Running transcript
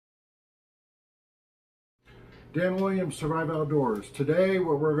Dan Williams, Survive Outdoors. Today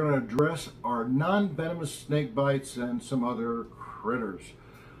what we're going to address are non-venomous snake bites and some other critters.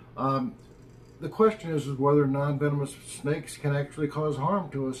 The question is whether non-venomous snakes can actually cause harm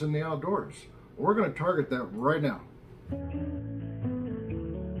to us in the outdoors. We're going to target that right now.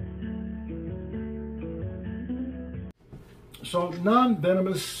 So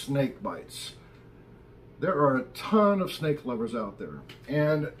non-venomous snake bites. There are a ton of snake lovers out there,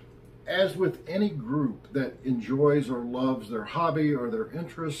 and as with any group that enjoys or loves their hobby or their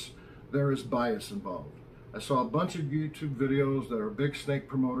interests, there is bias involved. I saw a bunch of YouTube videos that are big snake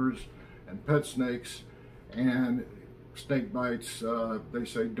promoters and pet snakes, and snake bites, they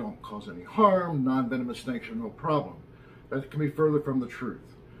say don't cause any harm, non-venomous snakes are no problem. That can be further from the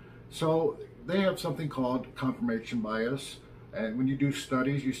truth. So they have something called confirmation bias, and when you do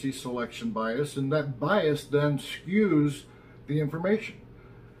studies you see selection bias, and that bias then skews the information.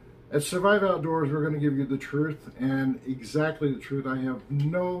 At Survive Outdoors, we're going to give you the truth, and exactly the truth. I have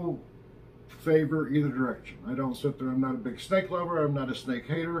no favor either direction. I don't sit there, I'm not a big snake lover, I'm not a snake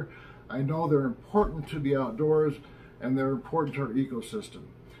hater. I know they're important to the outdoors, and they're important to our ecosystem.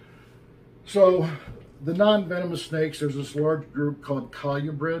 So, the non-venomous snakes, there's this large group called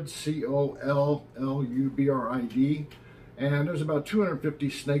colubrids, C-O-L-L-U-B-R-I-D, and there's about 250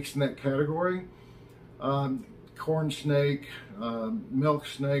 snakes in that category. Corn snake, milk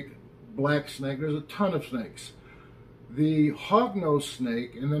snake, black snake, there's a ton of snakes. The hognose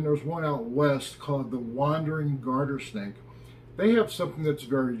snake, and then there's one out west called the wandering garter snake. They have something that's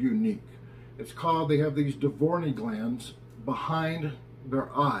very unique. It's called, they have these Dvorny glands behind their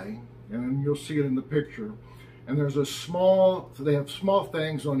eye, and you'll see it in the picture. And there's a small, they have small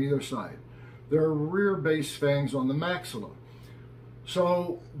fangs on either side. There are rear base fangs on the maxilla.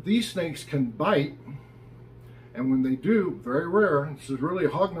 So these snakes can bite, and when they do, very rare, this is really,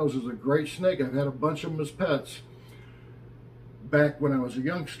 hognose is a great snake. I've had a bunch of them as pets back when I was a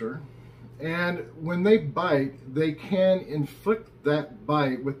youngster. And when they bite, they can inflict that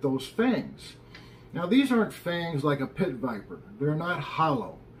bite with those fangs. Now these aren't fangs like a pit viper. They're not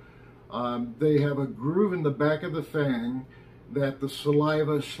hollow. They have a groove in the back of the fang that the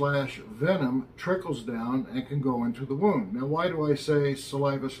saliva / venom trickles down and can go into the wound. Now why do I say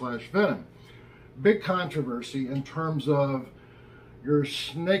saliva / venom? Big controversy in terms of your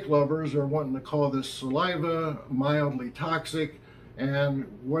snake lovers are wanting to call this saliva mildly toxic, and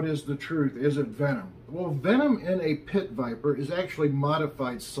what is the truth? Is it venom? Well, venom in a pit viper is actually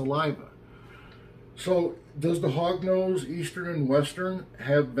modified saliva. So does the hognose, eastern and western,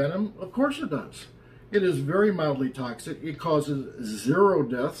 have venom? Of course it does. It is very mildly toxic. It causes 0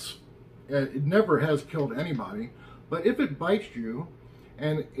 deaths. It never has killed anybody. But if it bites you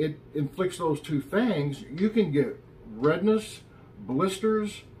and it inflicts those 2 fangs, you can get redness,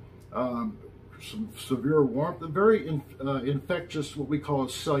 blisters, some severe warmth, a very infectious, what we call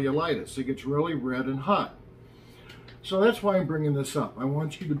cellulitis. It gets really red and hot. So that's why I'm bringing this up. I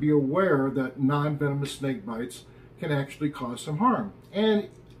want you to be aware that non-venomous snake bites can actually cause some harm. And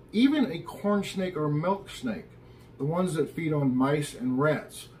even a corn snake or milk snake, the ones that feed on mice and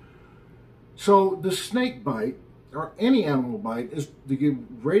rats. So the snake bite, or any animal bite, is the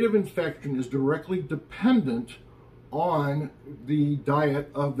rate of infection is directly dependent on the diet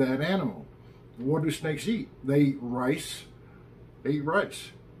of that animal. What do snakes eat? They eat rice. They eat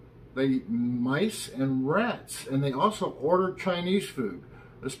rice. They eat mice and rats, and they also order Chinese food,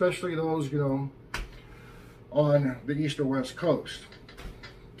 especially those, you know, on the east or west coast.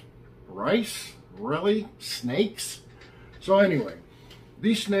 Rice? Really? Snakes? So anyway,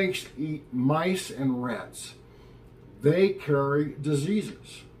 these snakes eat mice and rats. They carry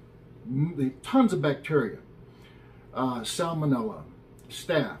diseases, tons of bacteria, salmonella,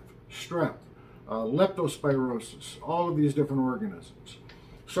 staph, strep, leptospirosis, all of these different organisms.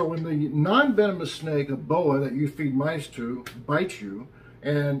 So when the non-venomous snake, a boa that you feed mice to, bites you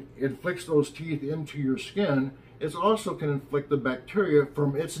and inflicts those teeth into your skin, it also can inflict the bacteria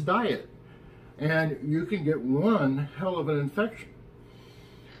from its diet. And you can get one hell of an infection.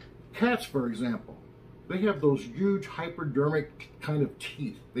 Cats, for example, they have those huge hypodermic kind of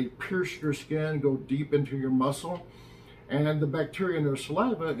teeth. They pierce your skin, go deep into your muscle, and the bacteria in their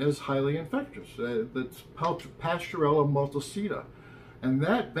saliva is highly infectious. That's Pasteurella multicida. And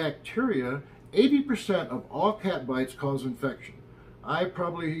that bacteria, 80% of all cat bites cause infection. I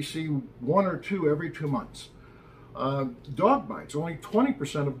probably see 1 or 2 every 2 months. Dog bites, only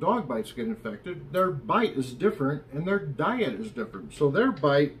 20% of dog bites get infected. Their bite is different and their diet is different. So their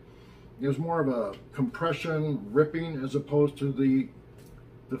bite is more of a compression, ripping, as opposed to the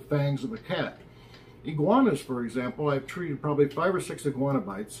fangs of a cat. Iguanas, for example, I've treated probably 5 or 6 iguana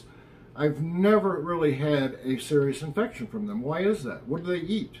bites. I've never really had a serious infection from them. Why is that? What do they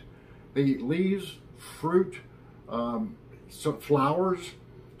eat? They eat leaves, fruit, flowers.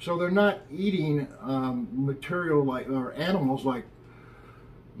 So they're not eating material like, or animals like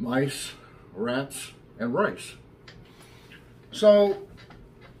mice, rats, and rice. So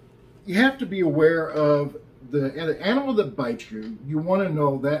you have to be aware of the animal that bites you. You want to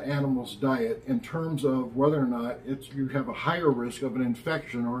know that animal's diet in terms of whether or not you have a higher risk of an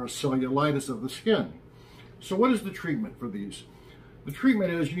infection or a cellulitis of the skin. So what is the treatment for these? The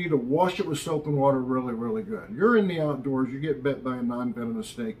treatment is you need to wash it with soap and water really, really good. You're in the outdoors, you get bit by a non-venomous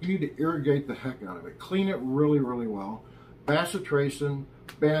snake. You need to irrigate the heck out of it. Clean it really, really well. Bacitracin,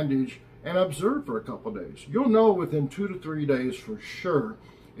 bandage, and observe for a couple days. You'll know within 2 to 3 days for sure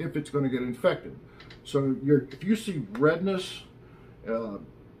if it's going to get infected. So if you see redness,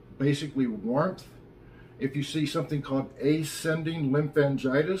 basically warmth, if you see something called ascending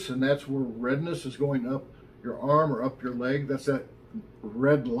lymphangitis, and that's where redness is going up your arm or up your leg, that's that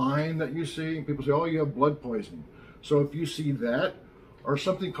red line that you see. People say, oh, you have blood poisoning. So if you see that, or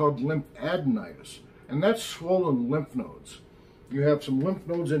something called lymphadenitis, and that's swollen lymph nodes. You have some lymph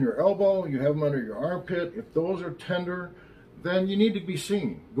nodes in your elbow, you have them under your armpit. If those are tender, then you need to be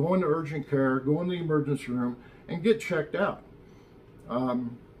seen. Go into urgent care, go in the emergency room, and get checked out.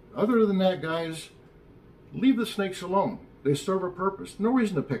 Other than that, guys, leave the snakes alone. They serve a purpose. No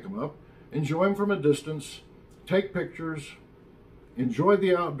reason to pick them up. Enjoy them from a distance. Take pictures. Enjoy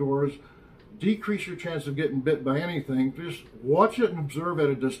the outdoors. Decrease your chance of getting bit by anything. Just watch it and observe at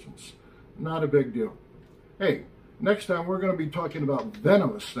a distance. Not a big deal. Hey, next time we're going to be talking about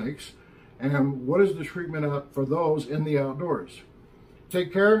venomous snakes and what is the treatment out for those in the outdoors.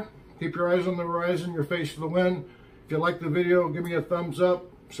 Take care. Keep your eyes on the horizon, your face to the wind. If you like the video, give me a thumbs up.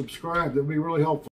 Subscribe. That would be really helpful.